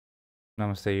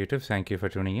Namaste YouTube, thank you for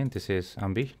tuning in. This is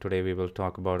Ambi. Today we will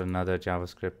talk about another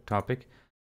JavaScript topic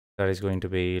that is going to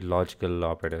be logical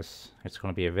operators. It's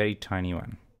going to be a very tiny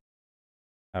one.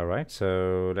 All right,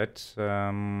 so let's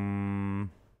AND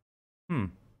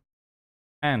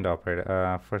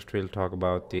operator. First we'll talk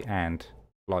about the AND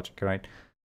logic, right?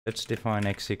 Let's define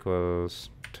x equals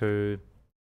 2,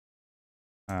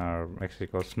 x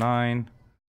equals 9,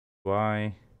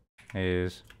 y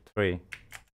is 3.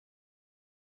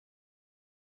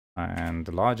 And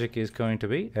the logic is going to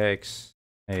be x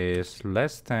is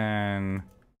less than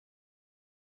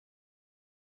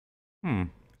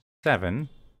 7,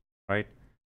 right?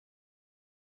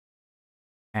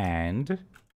 And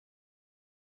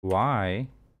y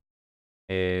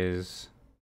is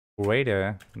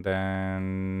greater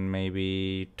than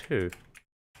maybe 2.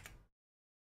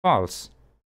 False,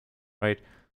 right?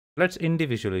 Let's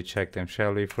individually check them,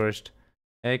 shall we? First,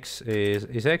 x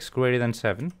is x greater than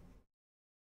 7?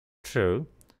 True.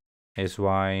 Is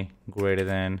y greater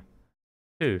than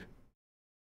 2?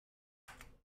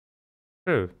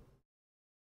 True.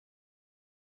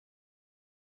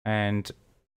 And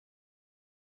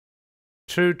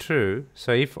true.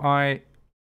 So if I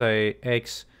say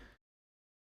x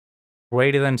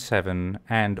greater than 7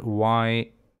 and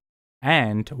y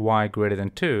greater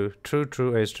than 2,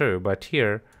 true is true. But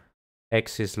here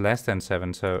x is less than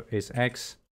 7, so is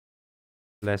x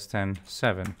less than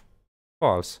 7?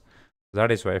 False. That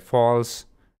is why false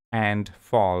and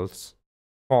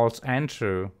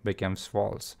true becomes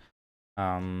false.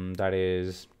 That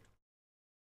is,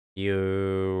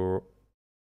 you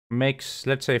mix,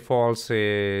 let's say false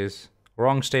is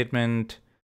wrong statement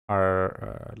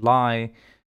or lie,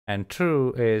 and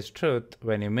true is truth.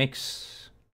 When you mix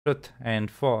truth and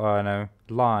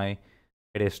lie,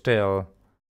 it is still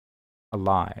a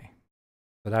lie.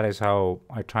 So that is how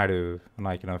I try to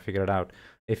figure it out.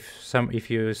 If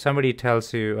somebody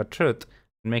tells you a truth,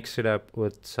 mix it up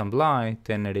with some lie,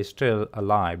 then it is still a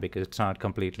lie because it's not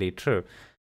completely true.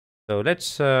 So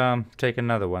let's take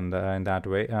another one in that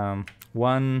way.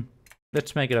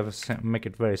 Let's make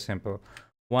it very simple.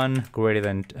 1 greater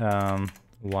than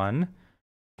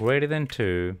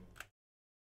 2,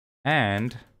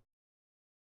 and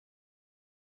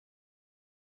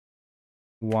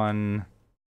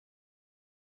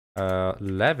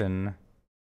 11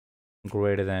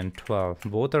 greater than 12.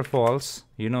 Both are false,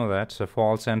 you know that. So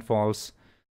false and false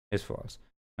is false.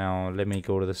 Now let me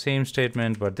go to the same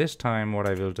statement, but this time what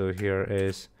I will do here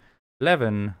is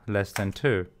 11 less than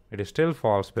 2. It is still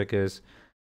false because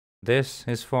this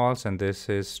is false and this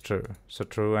is true. So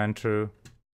true and true.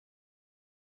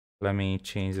 Let me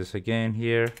change this again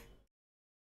here.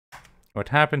 What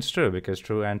happens? True, because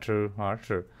true and true are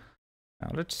true. Now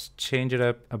let's change it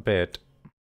up a bit.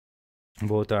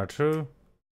 Both are true.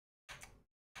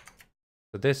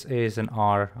 So this is an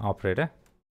OR operator,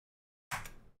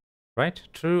 right?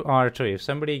 True or true. If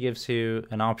somebody gives you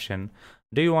an option,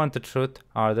 do you want the truth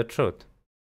or the truth?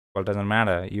 Well, it doesn't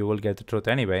matter. You will get the truth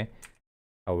anyway.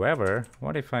 However,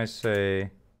 what if I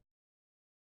say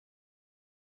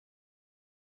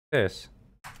this?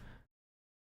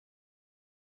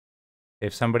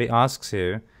 If somebody asks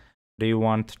you, do you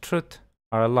want truth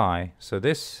or a lie? So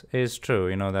this is true,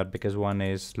 you know that, because 1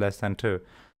 is less than 2.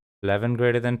 11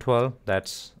 greater than 12,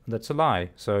 that's a lie.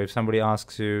 So if somebody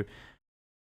asks you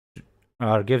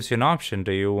or gives you an option,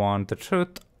 do you want the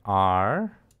truth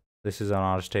or, this is an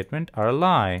OR statement, or a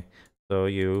lie? So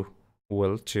you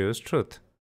will choose truth.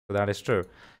 So that is true.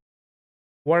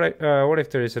 What if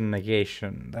there is a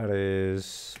negation? That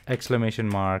is exclamation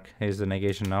mark is the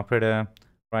negation operator,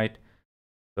 right?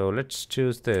 So let's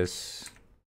choose this.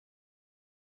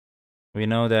 We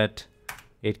know that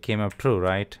it came up true,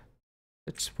 right?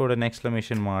 Let's put an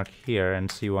exclamation mark here and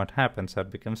see what happens.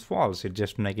 That becomes false. It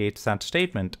just negates that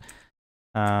statement.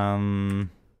 Okay,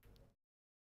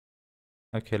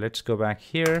 let's go back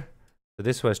here. So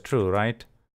this was true, right?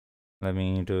 Let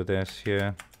me do this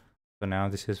here. So now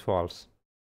this is false.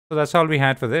 So that's all we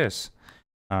had for this.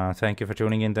 Thank you for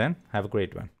tuning in then. Have a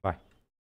great one. Bye.